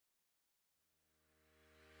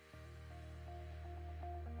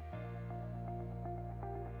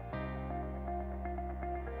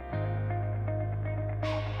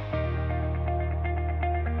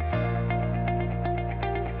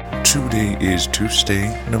Today is Tuesday,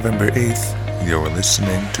 November 8th. You're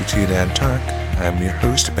listening to T-Dad Talk. I'm your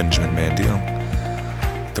host, Benjamin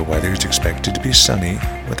Mandiel. The weather is expected to be sunny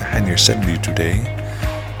with a high near 70 today.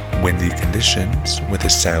 Windy conditions with a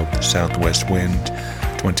south-southwest wind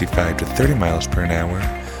 25 to 30 miles per hour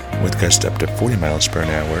with gusts up to 40 miles per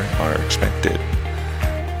hour are expected.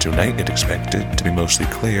 Tonight it's expected to be mostly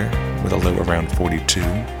clear with a low around 42.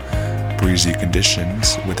 Breezy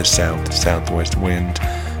conditions with a south-southwest wind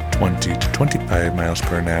 20 to 25 miles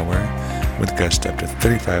per hour with gusts up to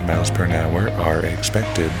 35 miles per hour are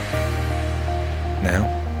expected. Now,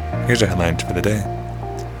 here's our headlines for the day.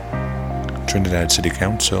 Trinidad City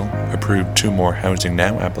Council approved 2 more Housing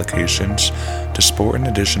Now applications to support an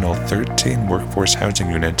additional 13 workforce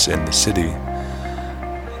housing units in the city.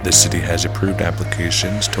 The city has approved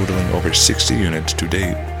applications totaling over 60 units to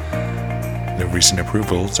date. The recent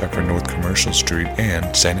approvals are for North Commercial Street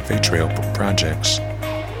and Santa Fe Trail projects.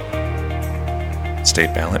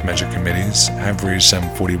 State ballot measure committees have raised some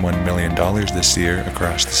 $41 million this year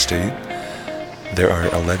across the state. There are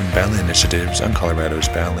 11 ballot initiatives on Colorado's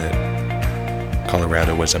ballot.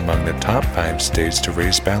 Colorado was among the top 5 states to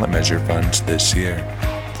raise ballot measure funds this year.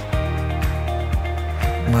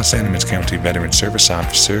 Los Animas County Veteran Service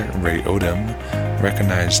Officer Ray Odom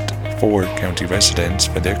recognized 4 county residents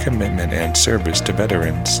for their commitment and service to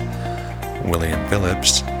veterans. William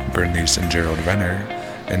Phillips, Bernice and Gerald Renner,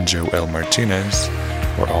 and Joe L. Martinez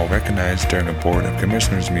were all recognized during a Board of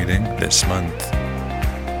Commissioners meeting this month.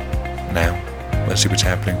 Now, let's see what's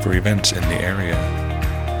happening for events in the area.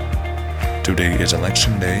 Today is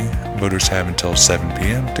Election Day. Voters have until 7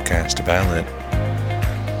 p.m. to cast a ballot.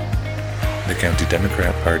 The County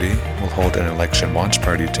Democrat Party will hold an election watch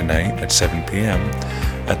party tonight at 7 p.m.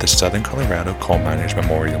 at the Southern Colorado Coal Miners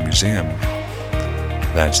Memorial Museum.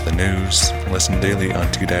 That's the news. Listen daily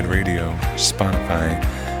on T-Dad Radio, Spotify,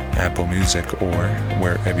 Apple Music, or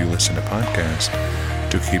wherever you listen to podcasts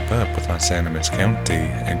to keep up with Los Animas County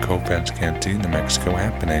and Colfax County, New Mexico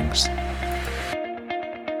happenings.